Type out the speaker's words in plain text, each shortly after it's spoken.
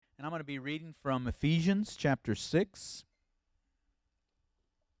And I'm going to be reading from Ephesians chapter 6,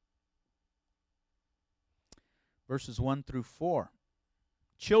 verses 1 through 4.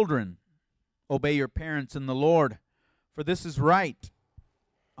 Children, obey your parents in the Lord, for this is right.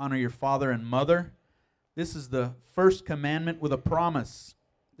 Honor your father and mother. This is the first commandment with a promise,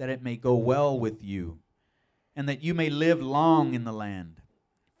 that it may go well with you, and that you may live long in the land.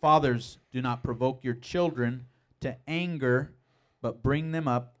 Fathers, do not provoke your children to anger, but bring them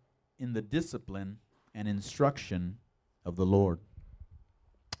up in the discipline and instruction of the Lord.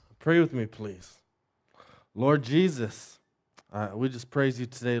 Pray with me, please. Lord Jesus, we just praise you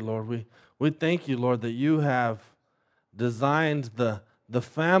today, Lord. We thank you, Lord, that you have designed the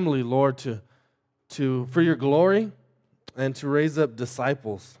family, Lord, to for your glory and to raise up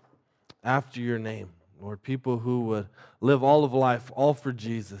disciples after your name, Lord, people who would live all of life, all for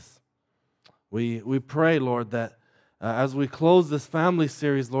Jesus. We pray, Lord, that as we close this family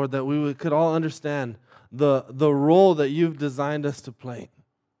series, Lord, that we could all understand the role that you've designed us to play,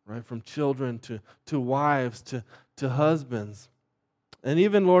 right? From children to wives to husbands. And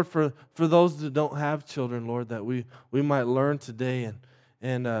even, Lord, for those that don't have children, Lord, that we might learn today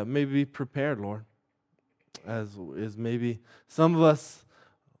and maybe be prepared, Lord, as maybe some of us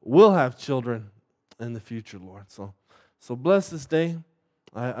will have children in the future, Lord. So bless this day.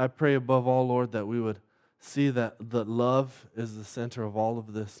 I pray above all, Lord, that we would see that love is the center of all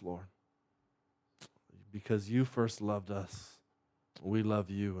of this, Lord. Because you first loved us. We love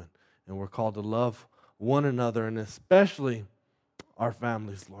you, and we're called to love one another, and especially our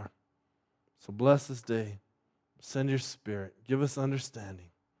families, Lord. So bless this day. Send your Spirit. Give us understanding.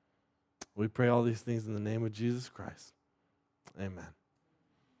 We pray all these things in the name of Jesus Christ. Amen.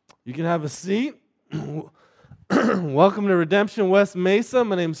 You can have a seat. Welcome to Redemption West Mesa.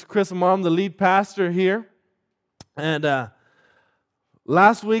 My name is Chris Amar. I'm the lead pastor here. And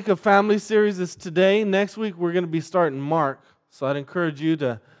last week of family series is today. Next week we're going to be starting Mark. So I'd encourage you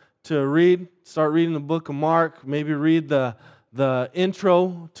to start reading the book of Mark. Maybe read the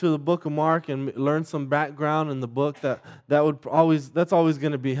intro to the book of Mark and learn some background in the book. That's always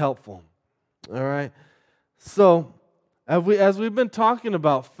going to be helpful. All right. So as we've been talking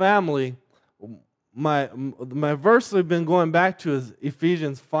about family, my verse we've been going back to is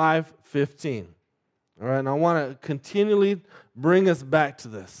Ephesians 5:15. All right, and I want to continually bring us back to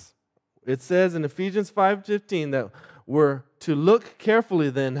this. It says in Ephesians 5:15 that we're to look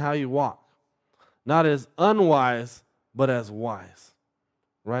carefully then how you walk, not as unwise, but as wise.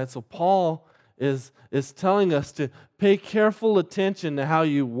 Right? So Paul is telling us to pay careful attention to how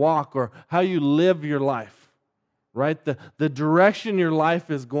you walk or how you live your life. Right? The direction your life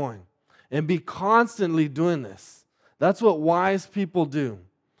is going. And be constantly doing this. That's what wise people do.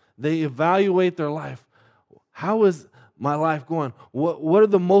 They evaluate their life. How is my life going? What are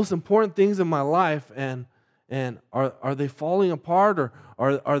the most important things in my life? And are they falling apart or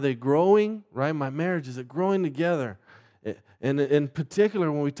are they growing? Right? My marriage, is it growing together? And in particular,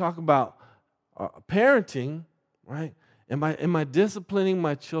 when we talk about parenting, right? Am I disciplining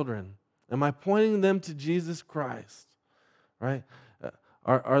my children? Am I pointing them to Jesus Christ? Right?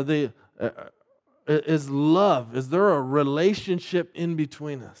 Are they? Is love? Is there a relationship in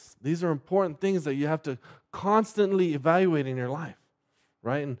between us? These are important things that you have to constantly evaluate in your life,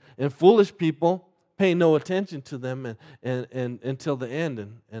 right? And foolish people pay no attention to them and until the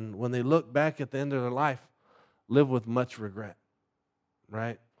end, and when they look back at the end of their life, live with much regret,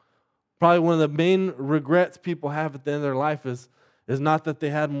 right? Probably one of the main regrets people have at the end of their life is not that they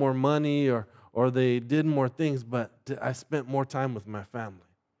had more money or they did more things, but I spent more time with my family.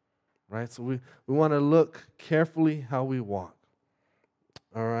 Right? So we want to look carefully how we walk.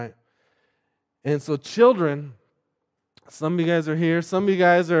 All right? And so children, some of you guys are here. Some of you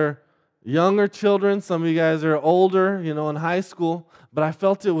guys are younger children. Some of you guys are older, in high school. But I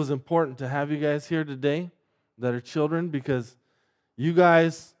felt it was important to have you guys here today that are children because you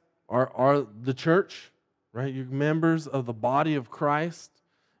guys are the church, right? You're members of the body of Christ.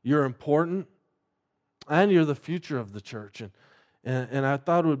 You're important. And you're the future of the church. And I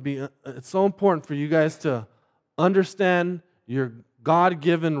thought it would be, it's so important for you guys to understand your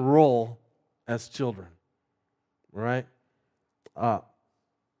God-given role as children, right? I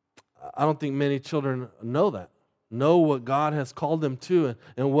don't think many children know what God has called them to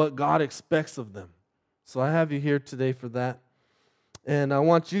and what God expects of them. So I have you here today for that. And I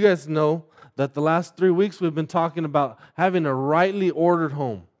want you guys to know that the last 3 weeks we've been talking about having a rightly ordered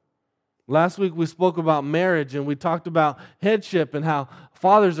home. Last week we spoke about marriage and we talked about headship and how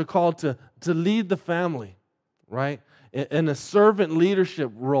fathers are called to lead the family, right? In a servant leadership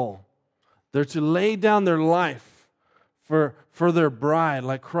role. They're to lay down their life for their bride,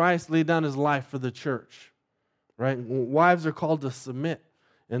 like Christ laid down his life for the church, right? Wives are called to submit,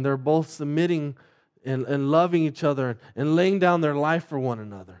 and they're both submitting and loving each other and laying down their life for one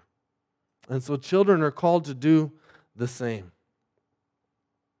another. And so children are called to do the same,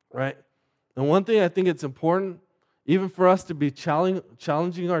 right? And one thing I think it's important, even for us to be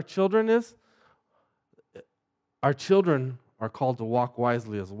challenging our children, is our children are called to walk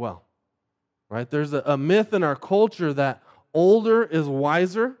wisely as well, right? There's a myth in our culture that older is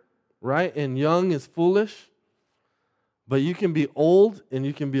wiser, right? And young is foolish. But you can be old and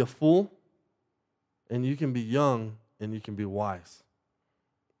you can be a fool, and you can be young and you can be wise,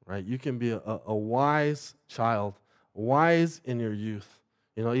 right? You can be a wise child, wise in your youth.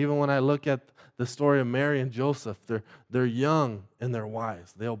 You know, even when I look at the story of Mary and Joseph, they're young and they're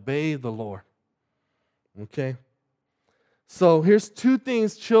wise. They obey the Lord. Okay? So here's two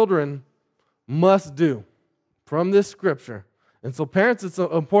things children must do from this scripture. And so parents, it's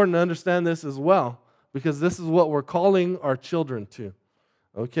important to understand this as well, because this is what we're calling our children to.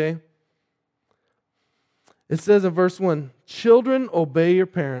 Okay? It says in verse 1, "Children, obey your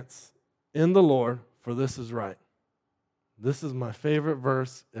parents in the Lord, for this is right." This is my favorite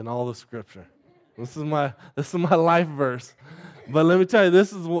verse in all the scripture. This is my life verse. But let me tell you,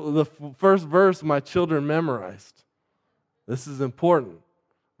 this is the first verse my children memorized. This is important,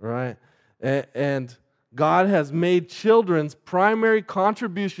 right? And God has made children's primary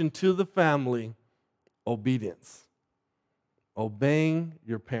contribution to the family obedience. Obeying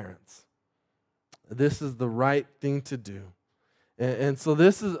your parents. This is the right thing to do. And so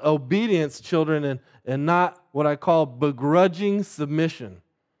this is obedience, children, and not what I call begrudging submission.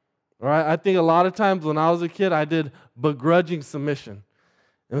 All right? I think a lot of times when I was a kid, I did begrudging submission.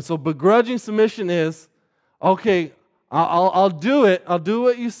 And so begrudging submission is, okay, I'll do it. I'll do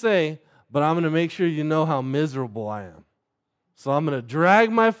what you say, but I'm going to make sure you know how miserable I am. So I'm going to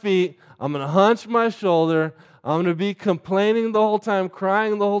drag my feet. I'm going to hunch my shoulder. I'm going to be complaining the whole time,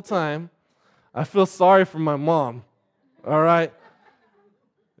 crying the whole time. I feel sorry for my mom, all right?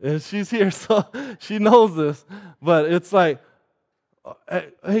 And she's here, so she knows this. But it's like,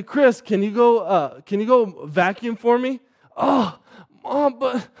 hey, Chris, can you go vacuum for me? Oh, Mom,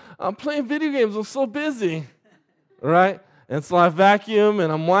 but I'm playing video games. I'm so busy, all right? And so I vacuum,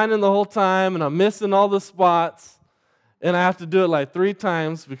 and I'm whining the whole time, and I'm missing all the spots. And I have to do it like 3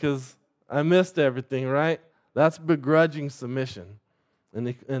 times because I missed everything, right? That's begrudging submission.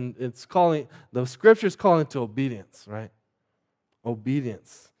 And it's calling, the scripture's calling to obedience, right?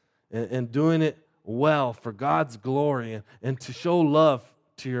 Obedience. And doing it well for God's glory and to show love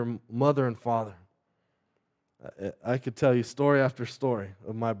to your mother and father. I could tell you story after story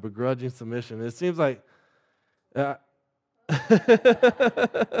of my begrudging submission. It seems like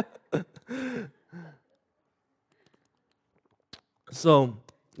so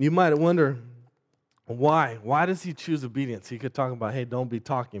you might wonder, why? Why does he choose obedience? He could talk about, hey, don't be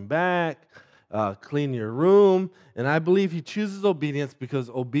talking back, clean your room. And I believe he chooses obedience because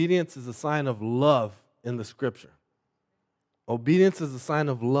obedience is a sign of love in the scripture. Obedience is a sign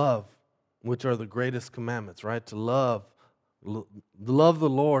of love, which are the greatest commandments, right? To love the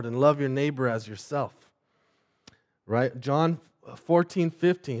Lord and love your neighbor as yourself, right? John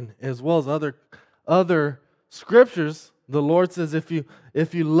 14:15, as well as other scriptures, the Lord says, if you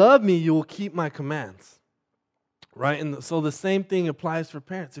love me, you will keep my commands, right? And so the same thing applies for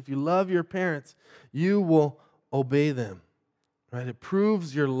parents. If you love your parents, you will obey them, right? It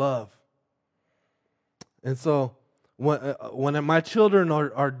proves your love. And so when my children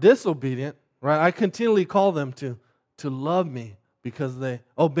are disobedient, right, I continually call them to love me because they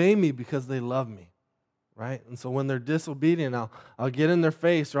obey me because they love me, right? And so when they're disobedient, I'll get in their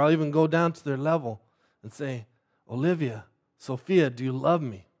face, or I'll even go down to their level and say, Olivia, Sophia, do you love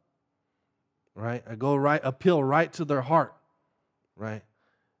me? Right? I go appeal right to their heart, right?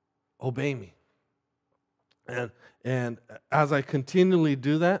 Obey me. And as I continually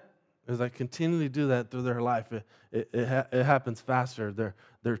do that through their life, it happens faster.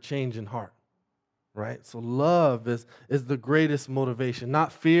 Their change in heart, right? So love is the greatest motivation.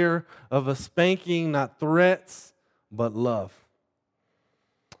 Not fear of a spanking, not threats, but love.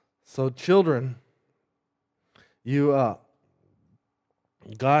 So children,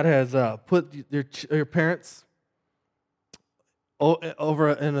 God has put your parents over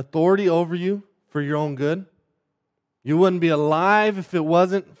an authority over you for your own good. You wouldn't be alive if it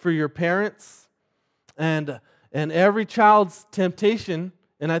wasn't for your parents. And every child's temptation,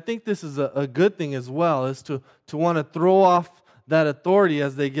 and I think this is a good thing as well, is to want to throw off that authority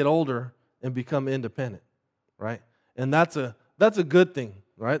as they get older and become independent, right? And that's a good thing,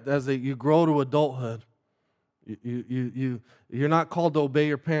 right? As you grow to adulthood. You're not called to obey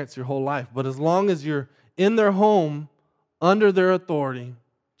your parents your whole life, but as long as you're in their home, under their authority,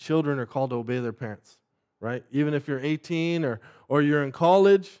 children are called to obey their parents, right? Even if you're 18 or you're in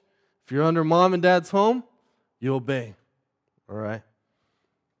college, if you're under mom and dad's home, you obey, all right?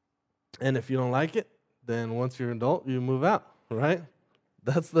 And if you don't like it, then once you're an adult, you move out, right?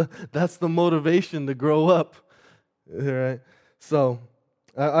 That's the motivation to grow up, all right? So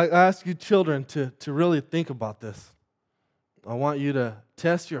I ask you children to really think about this. I want you to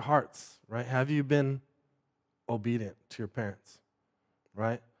test your hearts, right? Have you been obedient to your parents,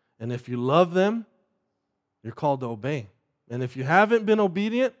 right? And if you love them, you're called to obey. And if you haven't been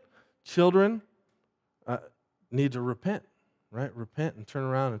obedient, children need to repent, right? Repent and turn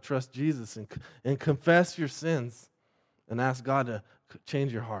around and trust Jesus and confess your sins and ask God to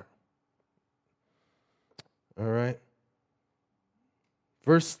change your heart. All right?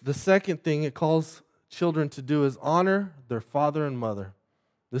 The second thing it calls children to do is honor their father and mother.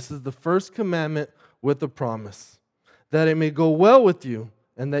 This is the first commandment with a promise, that it may go well with you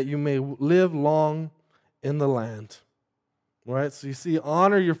and that you may live long in the land. All right? So you see,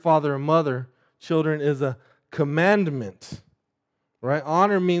 honor your father and mother, children, is a commandment. Right?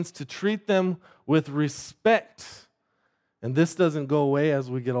 Honor means to treat them with respect. And this doesn't go away as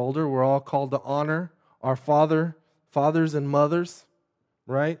we get older. We're all called to honor our fathers and mothers,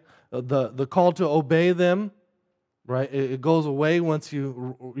 right? The call to obey them, right? It goes away once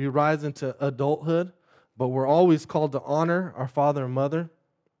you rise into adulthood, but we're always called to honor our father and mother.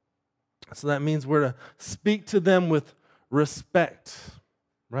 So that means we're to speak to them with respect,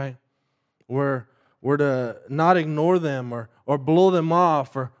 right? We're to not ignore them or blow them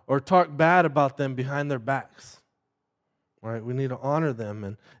off or talk bad about them behind their backs. Right? We need to honor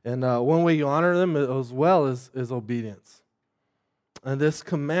them. And one way you honor them as well is obedience. And this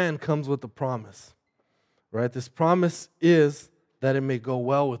command comes with a promise. Right? This promise is that it may go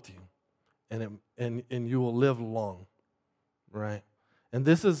well with you and you will live long. Right? And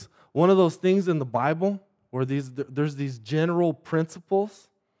this is one of those things in the Bible where there's these general principles,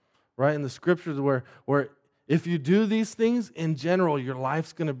 right, in the scriptures where if you do these things, in general, your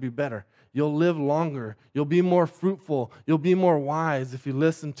life's going to be better. You'll live longer. You'll be more fruitful. You'll be more wise if you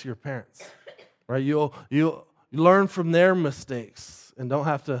listen to your parents, right? You'll learn from their mistakes and don't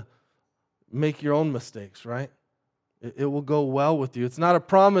have to make your own mistakes, right? It will go well with you. It's not a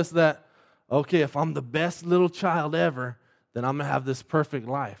promise that, okay, if I'm the best little child ever, then I'm going to have this perfect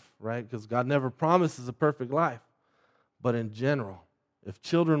life, right? Because God never promises a perfect life. But in general, if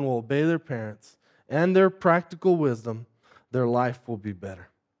children will obey their parents and their practical wisdom, their life will be better.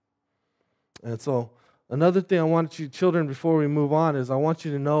 And so another thing I want you, children, before we move on, is I want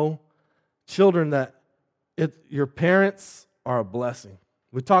you to know, children, that your parents are a blessing.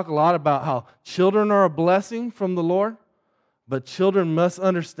 We talk a lot about how children are a blessing from the Lord, but children must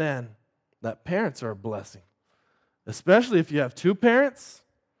understand that parents are a blessing, especially if you have two parents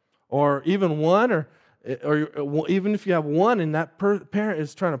or even one, or even if you have one and that parent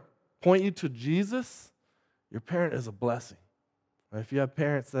is trying to point you to Jesus, your parent is a blessing. If you have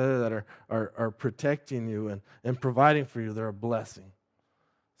parents that are protecting you and providing for you, they're a blessing.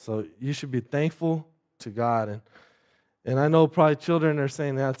 So you should be thankful to God. And I know probably children are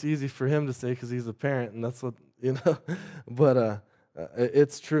saying that's easy for him to say because he's a parent, and that's what, but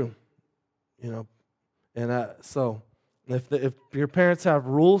it's true, And so if your parents have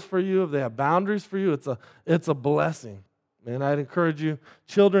rules for you, if they have boundaries for you, it's a blessing. And I'd encourage you,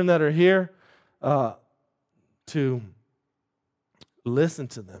 children that are here, to listen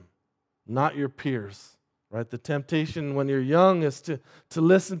to them, not your peers, right? The temptation when you're young is to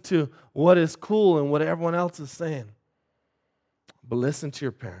listen to what is cool and what everyone else is saying. But listen to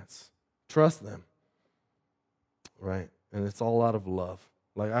your parents. Trust them, right? And it's all out of love.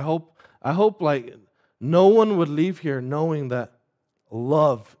 Like I hope like no one would leave here knowing that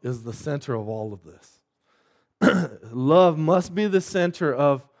love is the center of all of this. Love must be the center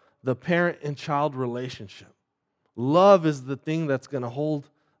of the parent and child relationship. Love is the thing that's going to hold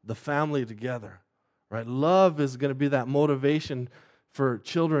the family together, right? Love is going to be that motivation for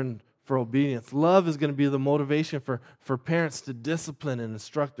children for obedience. Love is going to be the motivation for parents to discipline and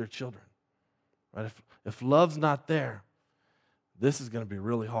instruct their children, right? If love's not there, this is going to be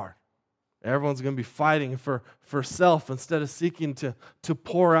really hard. Everyone's going to be fighting for self instead of seeking to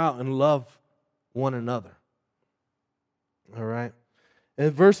pour out and love one another. All right?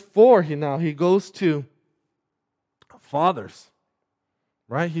 In verse 4, he goes to fathers,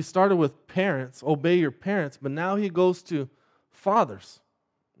 right? He started with parents, obey your parents, but now he goes to fathers.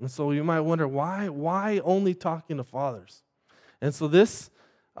 And so you might wonder, why only talking to fathers? And so this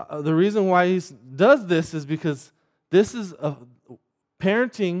The reason why he does this is because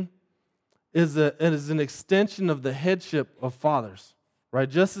parenting is an extension of the headship of fathers, right?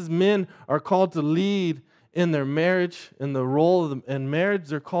 Just as men are called to lead in their marriage, in the role in marriage,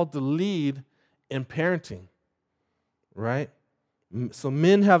 they're called to lead in parenting, right? So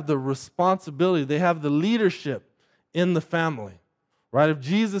men have the responsibility, they have the leadership in the family, right? If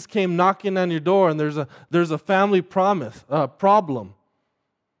Jesus came knocking on your door and there's a family problem,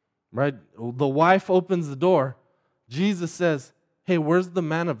 right? The wife opens the door. Jesus says, hey, where's the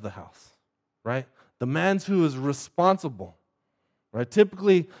man of the house, right? The man who is responsible, right?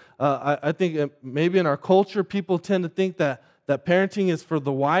 Typically, I think maybe in our culture, people tend to think that parenting is for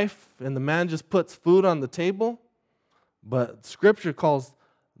the wife and the man just puts food on the table. But Scripture calls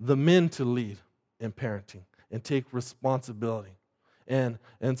the men to lead in parenting and take responsibility. And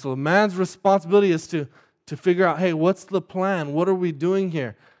so the man's responsibility is to figure out, hey, what's the plan? What are we doing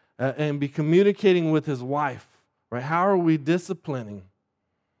here? And be communicating with his wife, right? How are we disciplining?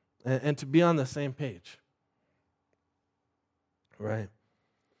 And to be on the same page, right?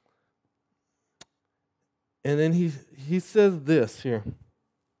 And then he says this here.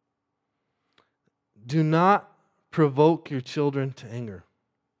 Do not provoke your children to anger.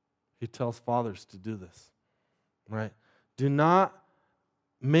 He tells fathers to do this, right? Do not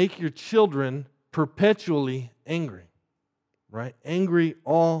make your children perpetually angry, right? Angry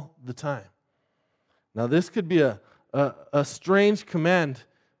all the time. Now, this could be a strange command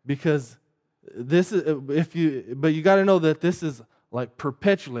because this is but you got to know that this is like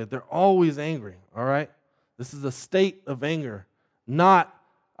perpetually. They're always angry, all right? This is a state of anger, not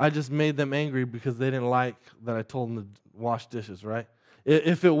I just made them angry because they didn't like that I told them to wash dishes, right?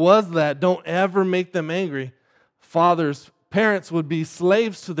 If it was that, don't ever make them angry. Parents would be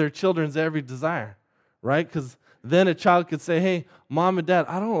slaves to their children's every desire, right? Because then a child could say, hey, Mom and Dad,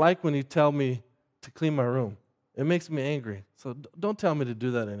 I don't like when you tell me to clean my room. It makes me angry. So don't tell me to do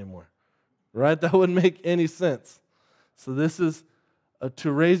that anymore, right? That wouldn't make any sense. So this is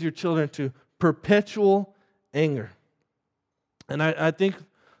to raise your children to perpetual anger. And I think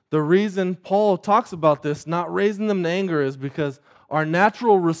the reason Paul talks about this, not raising them to anger, is because our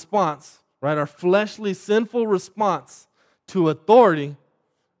natural response, right, our fleshly, sinful response to authority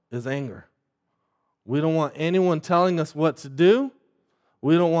is anger. We don't want anyone telling us what to do.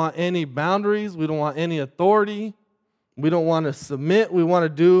 We don't want any boundaries. We don't want any authority. We don't want to submit. We want to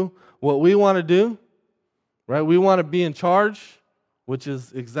do what we want to do, right? We want to be in charge, which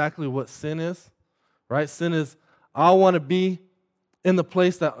is exactly what sin is, right? Sin is, I want to be in the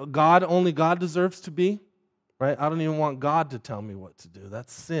place that only God deserves to be, right? I don't even want God to tell me what to do.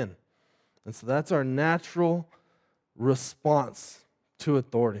 That's sin. And so that's our natural response to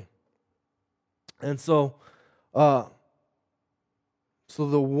authority. And so the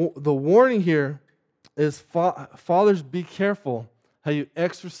warning here is, fathers, be careful how you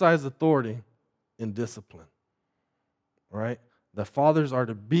exercise authority in discipline, right? The fathers are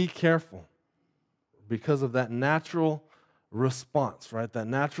to be careful because of that natural response, right? That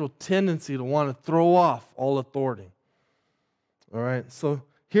natural tendency to want to throw off all authority. All right, so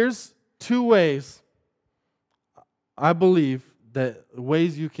here's two ways, I believe, that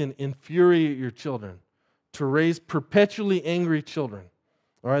ways you can infuriate your children to raise perpetually angry children.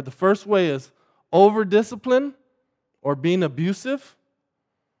 All right, the first way is over-discipline or being abusive,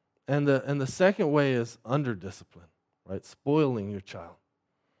 and the second way is under-discipline, right? Spoiling your child.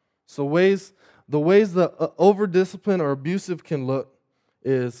 So the ways that over-discipline or abusive can look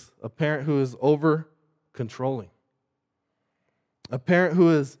is a parent who is over-controlling. A parent who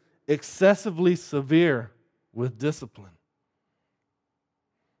is excessively severe with discipline.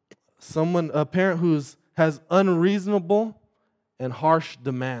 A parent who has unreasonable and harsh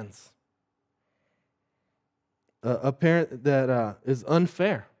demands. A parent that is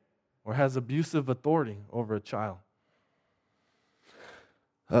unfair or has abusive authority over a child.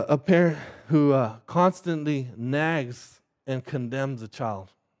 A parent who constantly nags and condemns a child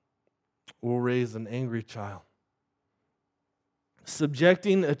will raise an angry child.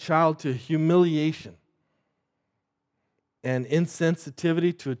 Subjecting a child to humiliation and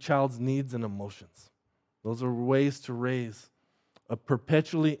insensitivity to a child's needs and emotions. Those are ways to raise a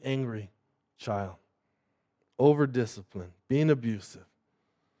perpetually angry child. Over-discipline, being abusive.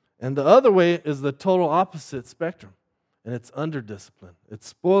 And the other way is the total opposite spectrum. And it's under-discipline. It's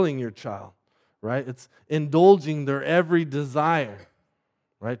spoiling your child, right? It's indulging their every desire,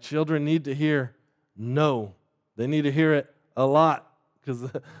 right? Children need to hear no. They need to hear it a lot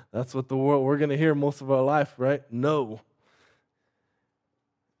because that's what we're going to hear most of our life, right? No.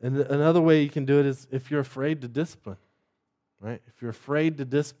 And another way you can do it is if you're afraid to discipline, right? If you're afraid to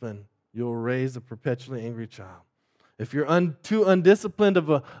discipline, you'll raise a perpetually angry child. If you're too undisciplined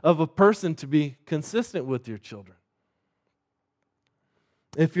of a person to be consistent with your children.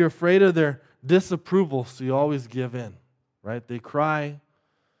 If you're afraid of their disapproval, so you always give in, right? They cry.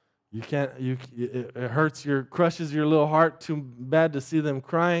 It hurts crushes your little heart too bad to see them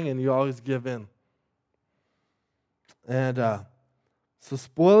crying, and you always give in. And so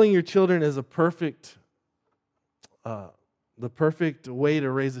spoiling your children is the perfect way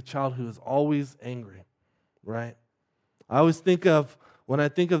to raise a child who is always angry, right? I always think of, when I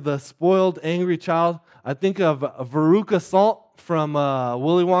think of the spoiled, angry child, I think of Veruca Salt from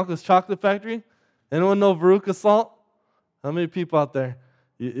Willy Wonka's Chocolate Factory. Anyone know Veruca Salt? How many people out there?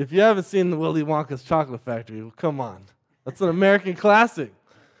 If you haven't seen the Willy Wonka's Chocolate Factory, well, come on. That's an American classic.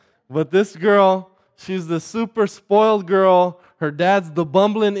 But this girl, she's the super spoiled girl. Her dad's the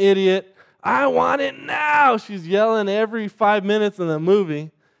bumbling idiot. I want it now. She's yelling every 5 minutes in the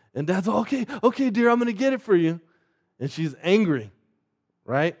movie. And dad's, okay, dear, I'm going to get it for you. And she's angry,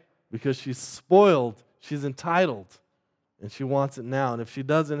 right? Because she's spoiled. She's entitled. And she wants it now. And if she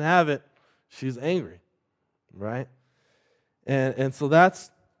doesn't have it, she's angry, right? And so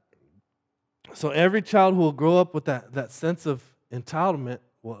every child who will grow up with that sense of entitlement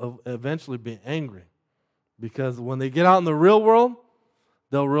will eventually be angry. Because when they get out in the real world,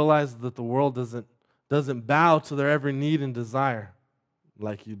 they'll realize that the world doesn't bow to their every need and desire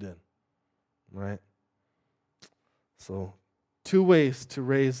like you did, right? So 2 ways to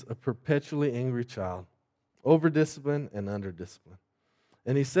raise a perpetually angry child: over-discipline and under-discipline.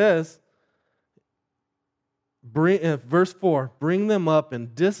 And he says, verse 4, bring them up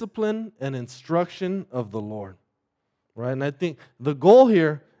in discipline and instruction of the Lord. Right? And I think the goal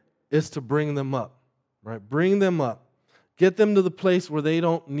here is to bring them up. Right? Bring them up. Get them to the place where they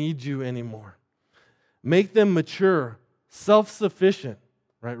don't need you anymore. Make them mature, self-sufficient.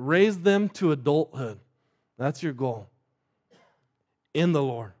 Right? Raise them to adulthood. That's your goal. In the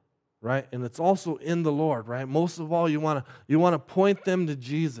Lord. Right? And it's also in the Lord. Right? Most of all, you want to point them to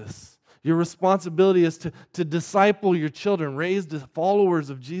Jesus. Your responsibility is to disciple your children, raise the followers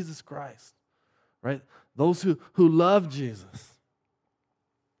of Jesus Christ, right? Those who love Jesus,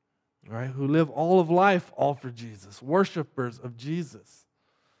 right? Who live all of life all for Jesus, worshipers of Jesus.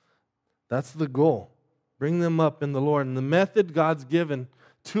 That's the goal. Bring them up in the Lord. And the method God's given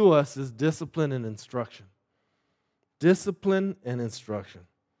to us is discipline and instruction. Discipline and instruction.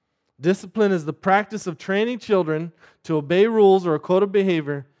 Discipline is the practice of training children to obey rules or a code of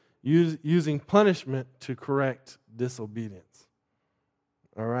behavior using punishment to correct disobedience.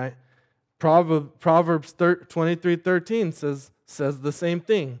 All right? Proverbs 23:13 says the same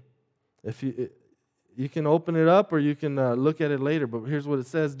thing. If you can open it up or you can look at it later, but here's what it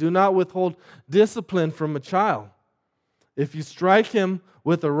says. Do not withhold discipline from a child. If you strike him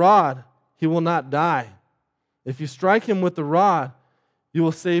with a rod, he will not die. If you strike him with the rod, you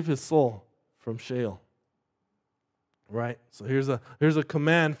will save his soul from Sheol. Right? So here's a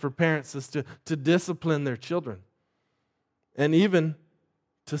command for parents is to discipline their children. And even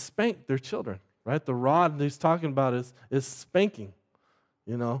to spank their children. Right? The rod he's talking about is spanking.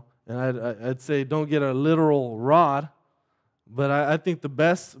 You know? And I'd say don't get a literal rod. But I think the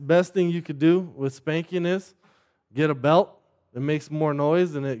best thing you could do with spanking is get a belt. It makes more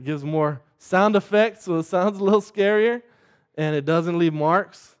noise and it gives more sound effects, so it sounds a little scarier. And it doesn't leave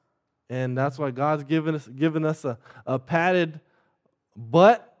marks. And that's why God's given us a padded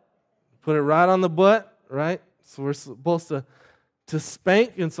butt. Put it right on the butt, right? So we're supposed to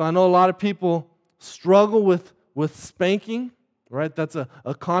spank. And so I know a lot of people struggle with spanking, right? That's a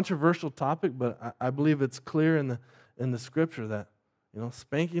controversial topic, but I believe it's clear in the Scripture that,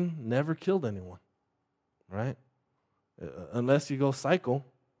 spanking never killed anyone, right? Unless you go psycho.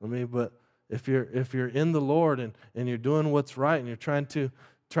 But if you're in the Lord and you're doing what's right and you're trying to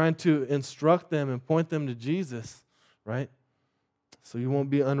instruct them and point them to Jesus, right? So you won't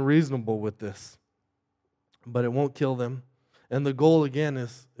be unreasonable with this. But it won't kill them. And the goal, again,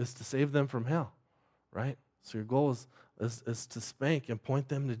 is to save them from hell, right? So your goal is to spank and point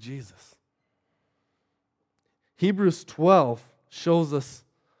them to Jesus. Hebrews 12 shows us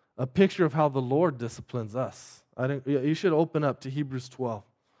a picture of how the Lord disciplines us. You should open up to Hebrews 12.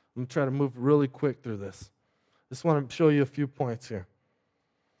 I'm going to try to move really quick through this. Just want to show you a few points here.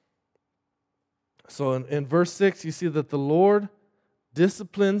 So in verse 6, you see that the Lord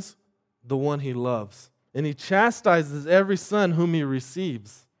disciplines the one he loves. And he chastises every son whom he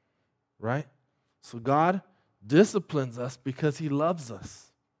receives. Right? So God disciplines us because he loves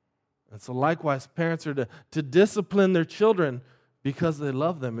us. And so likewise, parents are to discipline their children because they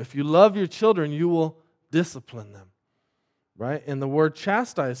love them. If you love your children, you will discipline them. right? And the word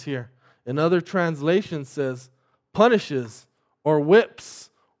chastise here in other translations says punishes or whips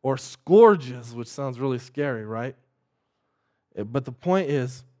or scourges, which sounds really scary, right? But the point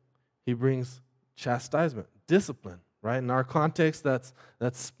is, he brings chastisement, discipline, right? In our context, that's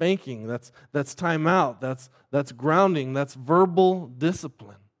spanking, that's time out, that's grounding, that's verbal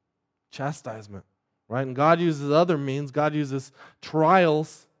discipline, chastisement, right? And God uses other means. God uses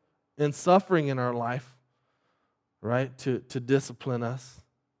trials and suffering in our life, right, to discipline us.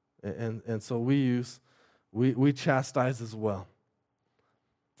 And so we chastise as well.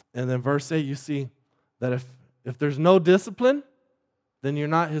 And then verse 8, you see that if there's no discipline, then you're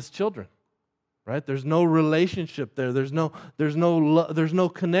not his children, right? There's no relationship there. There's no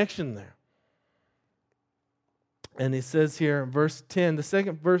connection there. And he says here in verse 10, the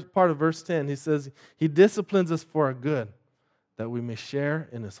second part of verse 10, he says, he disciplines us for our good, that we may share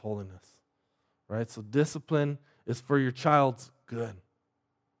in his holiness, right? So discipline is for your child's good,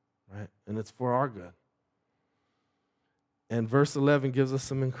 right? And it's for our good. And verse 11 gives us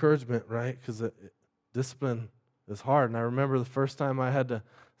some encouragement, right? Because discipline is hard. And I remember the first time I had to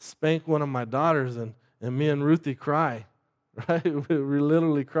spank one of my daughters, and me and Ruthie cry, right? We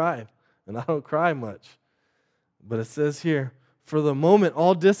literally cried. And I don't cry much. But it says here, for the moment,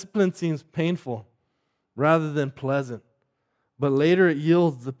 all discipline seems painful rather than pleasant. But later it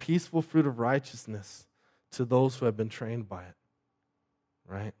yields the peaceful fruit of righteousness to those who have been trained by it,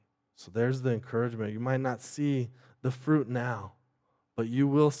 right? So there's the encouragement. You might not see the fruit now, but you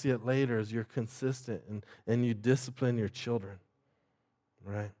will see it later as you're consistent and you discipline your children,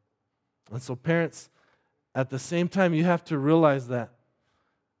 right? And so parents, at the same time, you have to realize that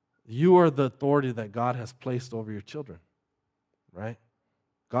you are the authority that God has placed over your children, right?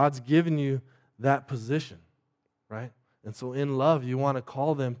 God's given you that position, right? And so in love, you want to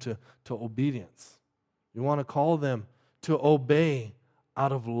call them to obedience. You want to call them to obey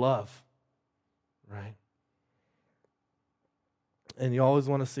out of love, right? And you always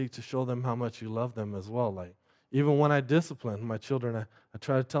want to seek to show them how much you love them as well. Like, even when I discipline my children, I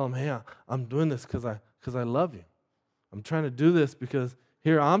try to tell them, hey, I'm doing this because I love you. I'm trying to do this because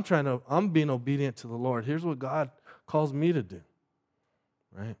here I'm being obedient to the Lord. Here's what God calls me to do,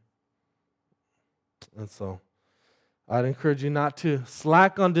 right? And so I'd encourage you not to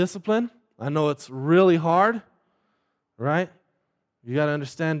slack on discipline. I know it's really hard, right? You got to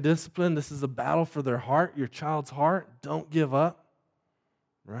understand discipline. This is a battle for their heart, your child's heart. Don't give up,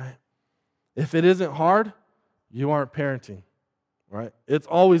 right? If it isn't hard, you aren't parenting, right? It's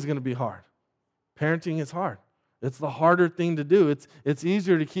always going to be hard. Parenting is hard. It's the harder thing to do. It's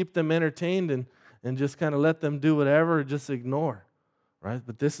easier to keep them entertained and just kind of let them do whatever or just ignore, right?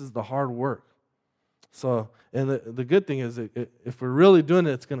 But this is the hard work. So, and the good thing is, if we're really doing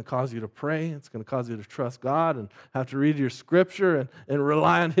it, it's going to cause you to pray. It's going to cause you to trust God and have to read your scripture and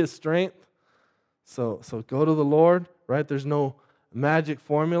rely on his strength. So go to the Lord, right? There's no magic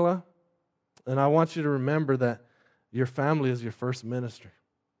formula. And I want you to remember that your family is your first ministry,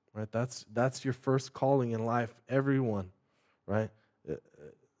 right? That's your first calling in life, everyone, right?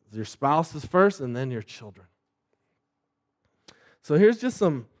 Your spouse is first and then your children. So here's just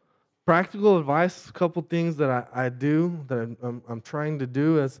some practical advice, a couple things that I do, that I'm trying to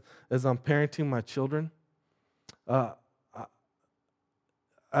do as I'm parenting my children. I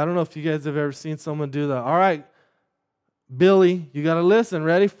don't know if you guys have ever seen someone do that. All right, Billy, you got to listen.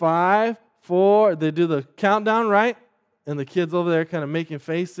 Ready? 5, 4. They do the countdown, right? And the kids over there kind of making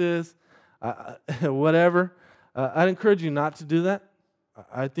faces, whatever. I'd encourage you not to do that.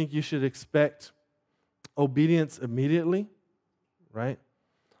 I think you should expect obedience immediately, right?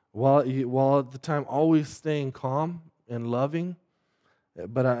 While at the time always staying calm and loving.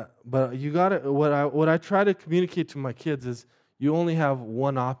 But you got to, what I try to communicate to my kids is you only have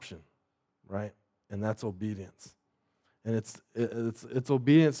one option, right? And that's obedience. And it's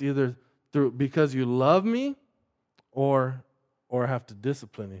obedience either through because you love me or I have to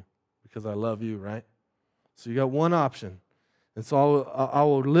discipline you because I love you, right? So you got one option. And so I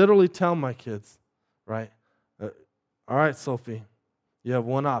will literally tell my kids, right? All right, Sophie, you have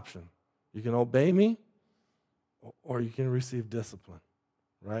one option. You can obey me or you can receive discipline,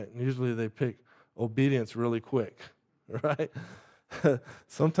 right? And usually they pick obedience really quick, right?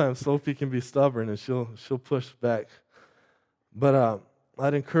 Sometimes Sophie can be stubborn and she'll push back. But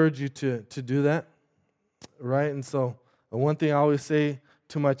I'd encourage you to do that, right? And so one thing I always say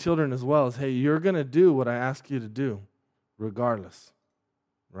to my children as well is, hey, you're going to do what I ask you to do regardless,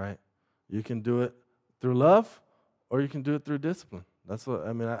 right? You can do it through love or you can do it through discipline. That's what,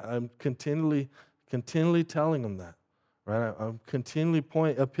 I mean, I'm continually telling them that, right? I'm continually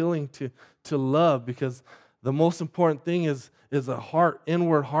appealing to love because the most important thing is a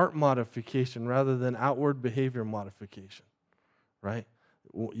inward heart modification rather than outward behavior modification, right?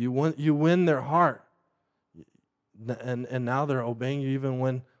 You win their heart, and now they're obeying you even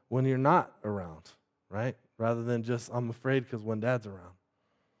when you're not around, right? Rather than just, I'm afraid because when Dad's around.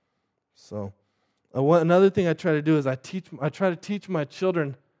 So another thing I try to do is I try to teach my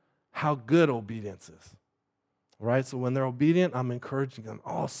children how good obedience is, right? So when they're obedient, I'm encouraging them.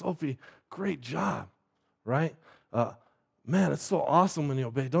 Oh, Sophie, great job, right? Man, it's so awesome when you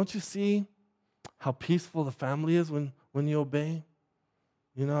obey. Don't you see how peaceful the family is when you obey?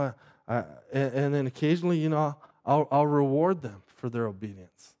 You know, and then occasionally, you know, I'll reward them for their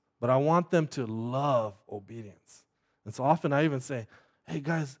obedience. But I want them to love obedience. And so often I even say, hey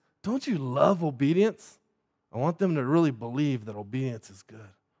guys, don't you love obedience? I want them to really believe that obedience is good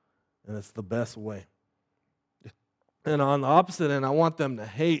and it's the best way. And on the opposite end, I want them to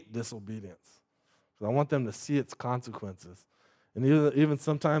hate disobedience. I want them to see its consequences. And even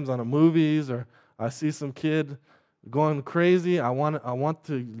sometimes on the movies, or I see some kid going crazy, I want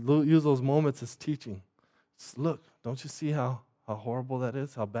to use those moments as teaching. Just look, don't you see how horrible that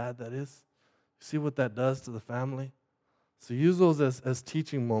is, how bad that is? See what that does to the family? So use those as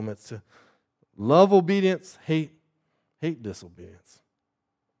teaching moments to love obedience, hate disobedience.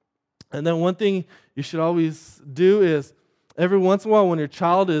 And then one thing you should always do is every once in a while when your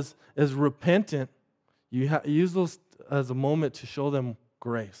child is repentant, you use those as a moment to show them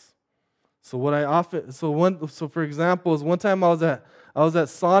grace. So for example, is one time I was at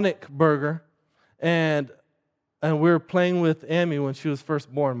Sonic Burger, and we were playing with Amy when she was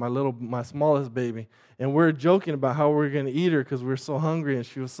first born, my smallest baby, and we were joking about how we were going to eat her because we were so hungry and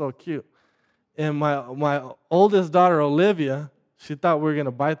she was so cute. And my oldest daughter Olivia, she thought we were going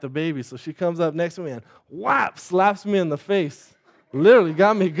to bite the baby, so she comes up next to me and whap, slaps me in the face. Literally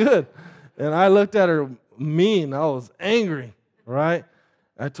got me good. And I looked at her mean. I was angry, right?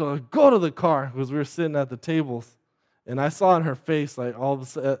 I told her, go to the car, because we were sitting at the tables. And I saw in her face, like all of a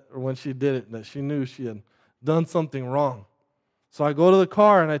sudden, when she did it, that she knew she had done something wrong. So I go to the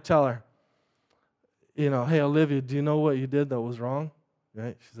car and I tell her, you know, hey, Olivia, do you know what you did that was wrong?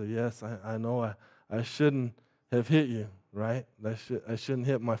 Right? She said, yes, I know I shouldn't have hit you, right? I shouldn't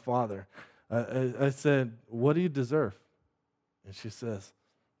hit my father. I said, what do you deserve? And she says,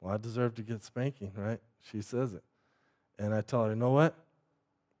 well, I deserve to get spanking, right? She says it. And I tell her, you know what?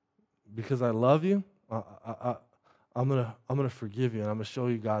 Because I love you, I'm gonna forgive you, and I'm gonna show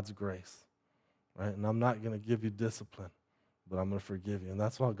you God's grace, right? And I'm not gonna give you discipline, but I'm gonna forgive you, and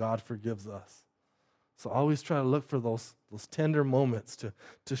that's why God forgives us. So always try to look for those tender moments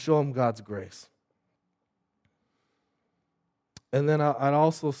to show them God's grace. And then I'd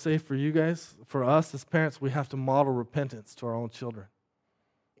also say for you guys, for us as parents, we have to model repentance to our own children.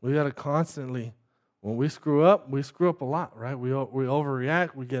 We got to constantly, when we screw up a lot, right? We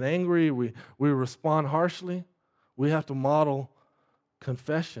overreact, we get angry, we respond harshly. We have to model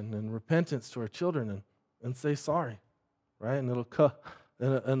confession and repentance to our children and say sorry, right? And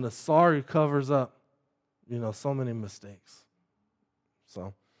and the sorry covers up, so many mistakes.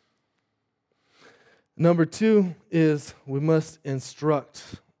 So, number 2 is we must instruct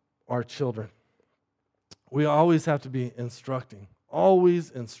our children. We always have to be instructing.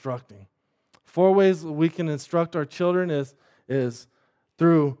 Always instructing. 4 ways we can instruct our children is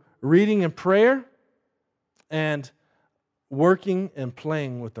through reading and prayer and working and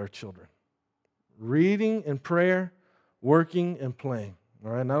playing with our children. Reading and prayer, working and playing.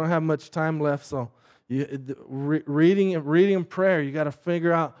 All right, and I don't have much time left, so reading and prayer, you got to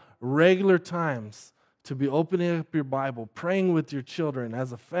figure out regular times to be opening up your Bible, praying with your children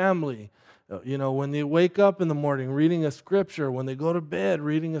as a family. When they wake up in the morning, reading a scripture. When they go to bed,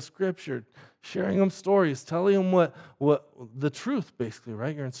 reading a scripture. Sharing them stories, telling them what the truth, basically,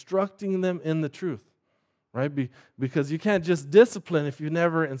 right? You're instructing them in the truth, right? Because you can't just discipline if you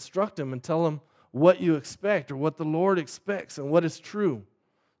never instruct them and tell them what you expect or what the Lord expects and what is true.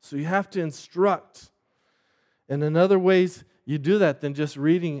 So you have to instruct. And in other ways you do that than just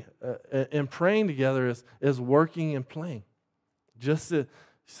reading and praying together is working and playing.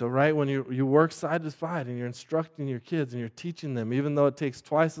 So right, when you work side to side and you're instructing your kids and you're teaching them, even though it takes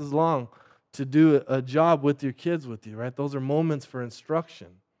twice as long to do a job with your kids with you, right? Those are moments for instruction.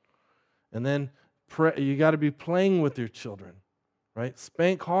 And then you got to be playing with your children, right?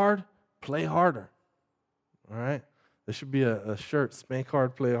 Spank hard, play harder, all right? There should be a shirt, spank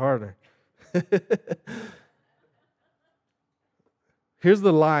hard, play harder. Here's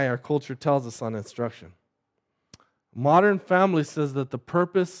the lie our culture tells us on instruction. Modern family says that the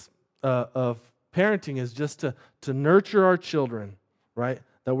purpose of parenting is just to nurture our children, right?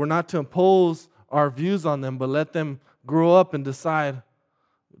 That we're not to impose our views on them, but let them grow up and decide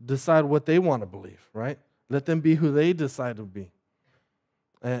what they want to believe, right? Let them be who they decide to be.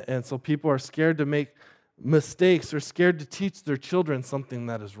 And so people are scared to make mistakes or scared to teach their children something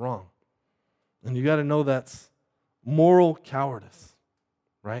that is wrong. And you got to know that's moral cowardice,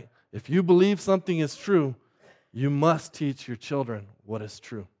 right? If you believe something is true, you must teach your children what is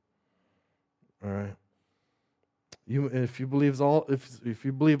true. All right. If you believe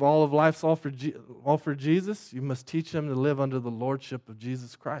all of life's all for Jesus, you must teach them to live under the lordship of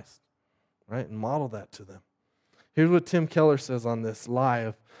Jesus Christ, right? And model that to them. Here's what Tim Keller says on this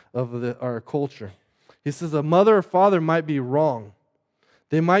lie of our culture. He says a mother or father might be wrong.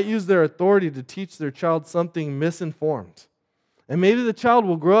 They might use their authority to teach their child something misinformed. And maybe the child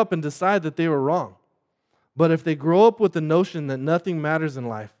will grow up and decide that they were wrong. But if they grow up with the notion that nothing matters in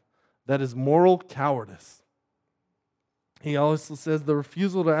life, that is moral cowardice. He also says the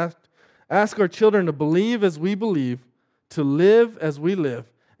refusal to ask our children to believe as we believe, to live as we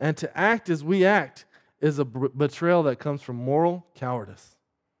live, and to act as we act is a betrayal that comes from moral cowardice.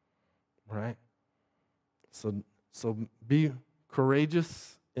 Right? So be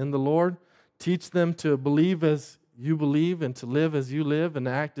courageous in the Lord. Teach them to believe as you believe and to live as you live and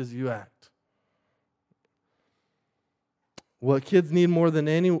act as you act. What kids need more than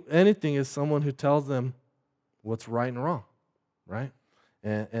anything is someone who tells them what's right and wrong, right?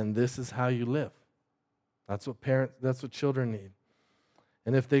 And this is how you live. That's what children need.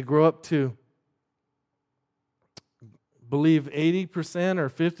 And if they grow up to believe 80% or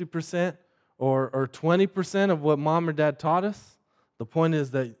 50% or 20% of what mom or dad taught us, the point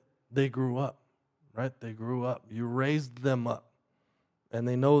is that they grew up, right? They grew up. You raised them up. And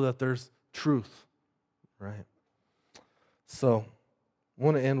they know that there's truth, right? So I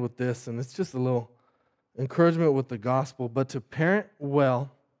want to end with this, and it's just a little encouragement with the gospel. But to parent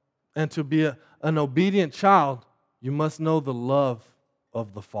well and to be an obedient child, you must know the love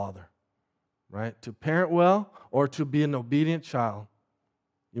of the Father, right? To parent well or to be an obedient child,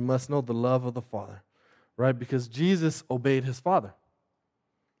 you must know the love of the Father, right? Because Jesus obeyed his Father.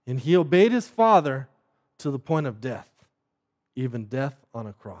 And he obeyed his Father to the point of death, even death on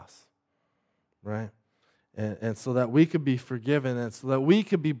a cross, right? And so that we could be forgiven and so that we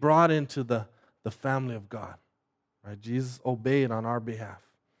could be brought into the family of God, right? Jesus obeyed on our behalf.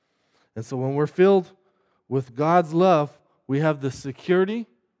 And so when we're filled with God's love, we have the security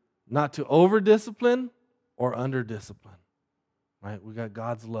not to over-discipline or under-discipline, right? We got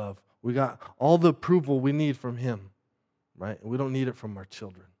God's love. We got all the approval we need from him, right? And we don't need it from our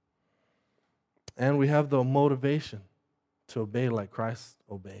children. And we have the motivation to obey like Christ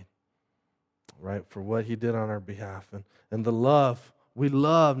obeyed, right? For what he did on our behalf. And the love, we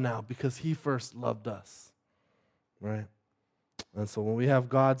love now because he first loved us, right? And so when we have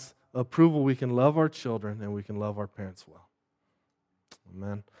God's approval, we can love our children and we can love our parents well.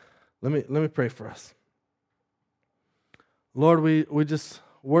 Amen. Let me pray for us. Lord, we just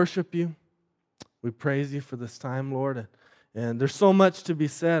worship you. We praise you for this time, Lord. And there's so much to be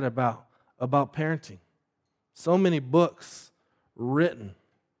said about parenting. So many books written,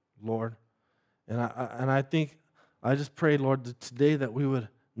 Lord. And I think, I just pray, Lord, that today that we would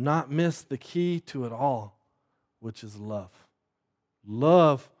not miss the key to it all, which is love.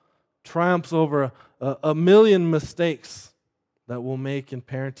 Love triumphs over a million mistakes that we'll make in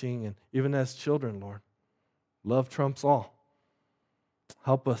parenting and even as children, Lord. Love trumps all.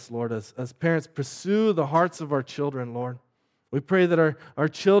 Help us, Lord, as parents, pursue the hearts of our children, Lord. We pray that our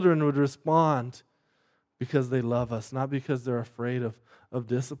children would respond because they love us, not because they're afraid of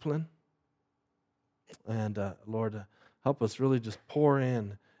discipline. And Lord, help us really just pour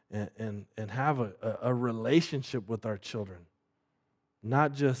in and have a relationship with our children,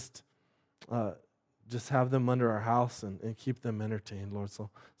 not just have them under our house and keep them entertained, Lord. So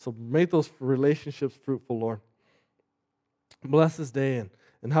make those relationships fruitful, Lord. Bless this day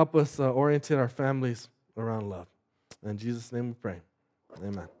and help us orientate our families around love. In Jesus' name we pray.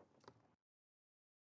 Amen.